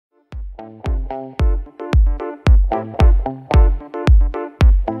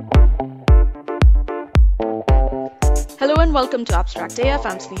Hello and welcome to Abstract AF.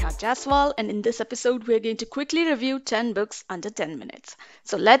 I'm Sneha Jaswal, and in this episode, we're going to quickly review 10 books under 10 minutes.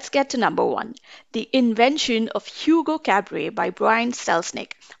 So let's get to number one, The Invention of Hugo Cabret by Brian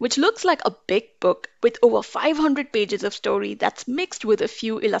Selznick, which looks like a big book with over 500 pages of story that's mixed with a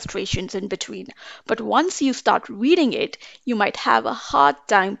few illustrations in between. But once you start reading it, you might have a hard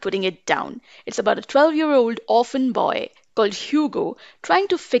time putting it down. It's about a 12-year-old orphan boy called Hugo trying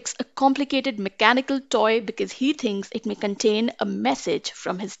to fix a complicated mechanical toy because he thinks it may contain a message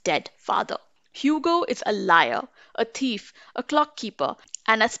from his dead father. Hugo is a liar, a thief, a clock keeper,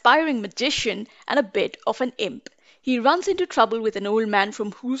 an aspiring magician, and a bit of an imp. He runs into trouble with an old man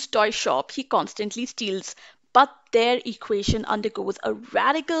from whose toy shop he constantly steals, but their equation undergoes a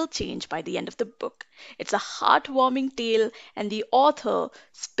radical change by the end of the book. It's a heartwarming tale, and the author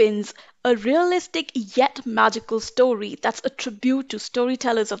spins a realistic yet magical story that's a tribute to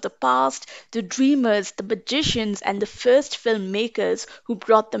storytellers of the past, the dreamers, the magicians, and the first filmmakers who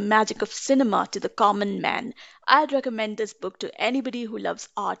brought the magic of cinema to the common man. I'd recommend this book to anybody who loves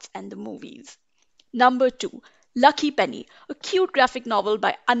arts and the movies. Number two, Lucky Penny, a cute graphic novel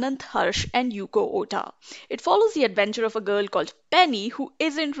by Ananth Hirsh and Yuko Ota. It follows the adventure of a girl called Penny who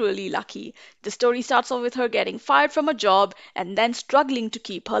isn't really lucky. The story starts off with her getting fired from a job and then struggling to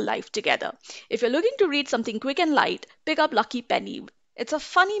keep her life together. If you're looking to read something quick and light, pick up Lucky Penny. It's a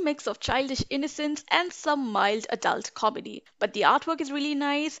funny mix of childish innocence and some mild adult comedy, but the artwork is really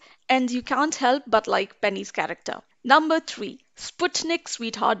nice and you can't help but like Penny's character. Number 3, Sputnik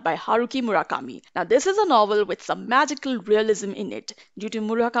Sweetheart by Haruki Murakami. Now, this is a novel with some magical realism in it. Due to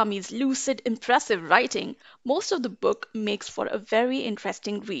Murakami's lucid, impressive writing, most of the book makes for a very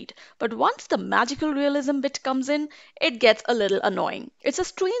interesting read. But once the magical realism bit comes in, it gets a little annoying. It's a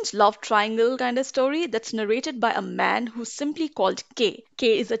strange love triangle kind of story that's narrated by a man who's simply called K.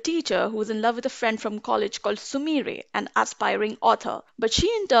 K is a teacher who's in love with a friend from college called Sumire, an aspiring author. But she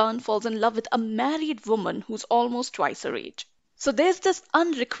in turn falls in love with a married woman who's almost twice her age. So there's this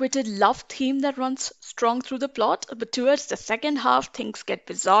unrequited love theme that runs strong through the plot, but towards the second half, things get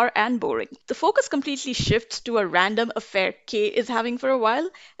bizarre and boring. The focus completely shifts to a random affair Kay is having for a while,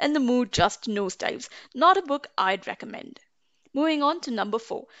 and the mood just nosedives. Not a book I'd recommend. Moving on to number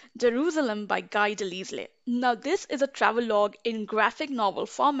 4, Jerusalem by Guy Delisle. Now, this is a travelogue in graphic novel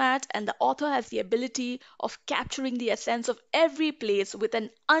format, and the author has the ability of capturing the essence of every place with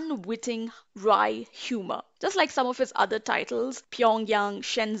an unwitting, wry humor. Just like some of his other titles, Pyongyang,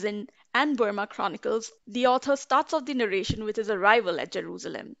 Shenzhen, and Burma Chronicles, the author starts off the narration with his arrival at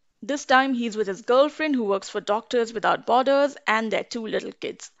Jerusalem. This time, he's with his girlfriend who works for Doctors Without Borders and their two little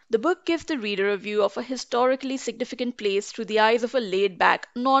kids. The book gives the reader a view of a historically significant place through the eyes of a laid back,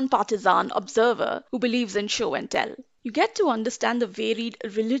 non partisan observer who believes in show and tell. You get to understand the varied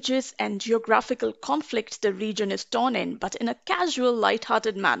religious and geographical conflicts the region is torn in, but in a casual,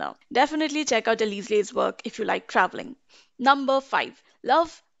 light-hearted manner. Definitely check out Elise's work if you like traveling. Number 5,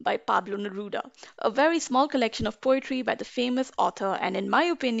 Love by Pablo Neruda, a very small collection of poetry by the famous author and in my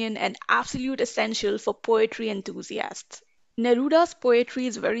opinion an absolute essential for poetry enthusiasts. Neruda's poetry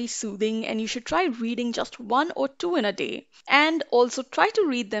is very soothing and you should try reading just one or two in a day and also try to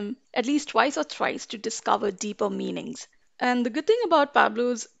read them at least twice or thrice to discover deeper meanings. And the good thing about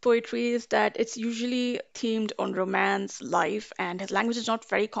Pablo's poetry is that it's usually themed on romance, life, and his language is not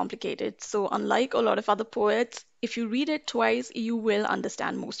very complicated. So, unlike a lot of other poets, if you read it twice, you will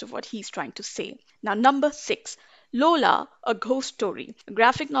understand most of what he's trying to say. Now, number 6, Lola, a Ghost Story, a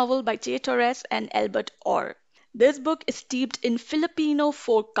graphic novel by Torres and ELbert Orr. This book is steeped in Filipino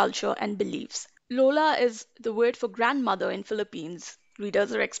folk culture and beliefs. Lola is the word for grandmother in Philippines.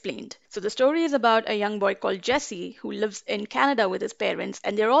 Readers are explained. So the story is about a young boy called Jesse who lives in Canada with his parents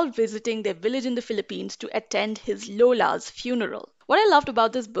and they're all visiting their village in the Philippines to attend his Lola's funeral. What I loved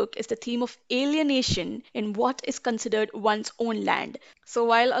about this book is the theme of alienation in what is considered one's own land. So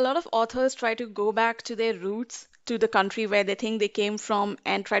while a lot of authors try to go back to their roots, to the country where they think they came from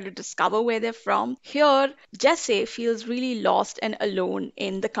and try to discover where they're from, here Jesse feels really lost and alone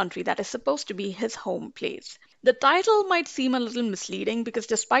in the country that is supposed to be his home place. The title might seem a little misleading because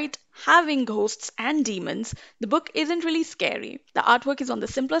despite having ghosts and demons, the book isn't really scary. The artwork is on the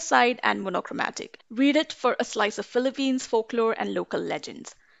simpler side and monochromatic. Read it for a slice of Philippines folklore and local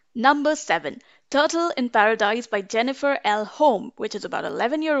legends. Number 7, Turtle in Paradise by Jennifer L. Holm, which is about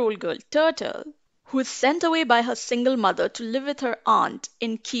 11-year-old girl Turtle who is sent away by her single mother to live with her aunt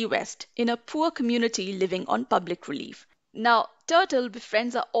in Key West in a poor community living on public relief. Now, Turtle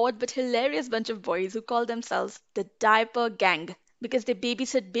befriends an odd but hilarious bunch of boys who call themselves the Diaper Gang. because they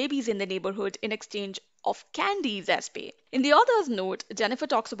babysit babies in the neighborhood in exchange of candies as pay. In the author's note, Jennifer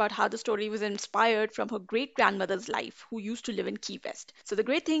talks about how the story was inspired from her great grandmother's life, who used to live in Key West. So the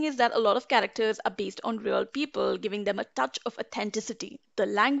great thing is that a lot of characters are based on real people, giving them a touch of authenticity. The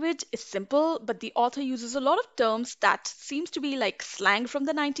language is simple, but the author uses a lot of terms that seems to be like slang from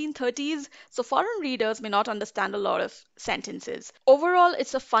the 1930s, so foreign readers may not understand a lot of sentences. Overall,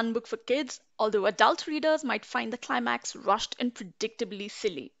 it's a fun book for kids, although adult readers might find the climax rushed and predictably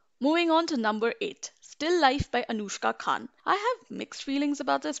silly. Moving on to number 8, Still Life by Anoushka Khan. I have mixed feelings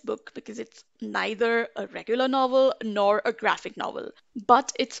about this book because it's neither a regular novel nor a graphic novel,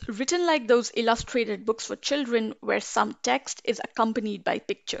 but it's written like those illustrated books for children where some text is accompanied by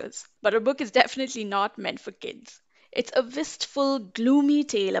pictures. But her book is definitely not meant for kids. It's a wistful, gloomy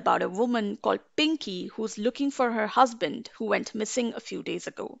tale about a woman called Pinky who's looking for her husband who went missing a few days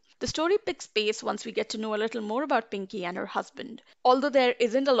ago. The story picks pace once we get to know a little more about Pinky and her husband. Although there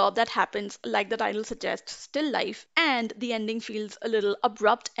isn't a lot that happens, like the title suggests, still life, and the ending feels a little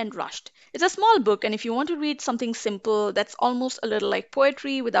abrupt and rushed. It's a small book, and if you want to read something simple that's almost a little like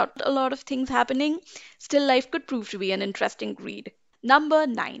poetry without a lot of things happening, Still Life could prove to be an interesting read. Number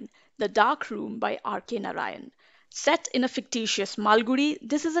 9, The Dark Room by R.K. Narayan. Set in a fictitious Malgudi,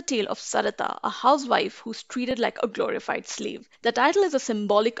 this is a tale of Sarita, a housewife who's treated like a glorified slave. The title is a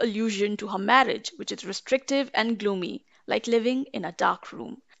symbolic allusion to her marriage, which is restrictive and gloomy, like living in a dark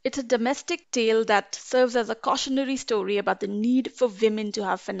room. It's a domestic tale that serves as a cautionary story about the need for women to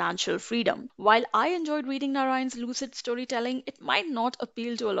have financial freedom. While I enjoyed reading Narayan's lucid storytelling, it might not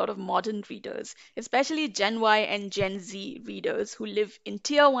appeal to a lot of modern readers, especially Gen Y and Gen Z readers who live in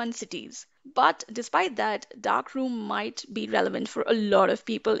Tier 1 cities. But despite that, Darkroom might be relevant for a lot of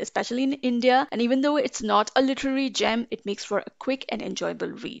people, especially in India, and even though it's not a literary gem, it makes for a quick and enjoyable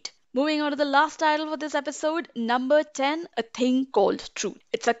read. Moving on to the last title for this episode, number 10, A Thing Called Truth.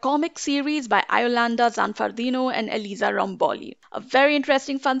 It's a comic series by Iolanda, Zanfardino, and Elisa Romboli. A very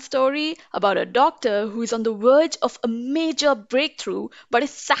interesting, fun story about a doctor who is on the verge of a major breakthrough but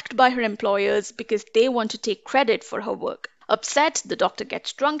is sacked by her employers because they want to take credit for her work. Upset, the doctor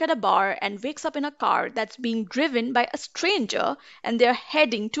gets drunk at a bar and wakes up in a car that's being driven by a stranger, and they're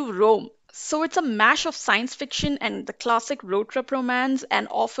heading to Rome. So it's a mash of science fiction and the classic road trip romance and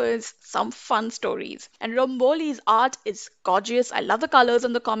offers some fun stories. And Romboli's art is gorgeous. I love the colors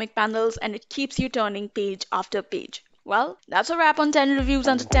on the comic panels and it keeps you turning page after page. Well, that's a wrap on 10 reviews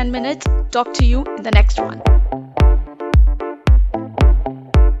under 10 minutes. Talk to you in the next one.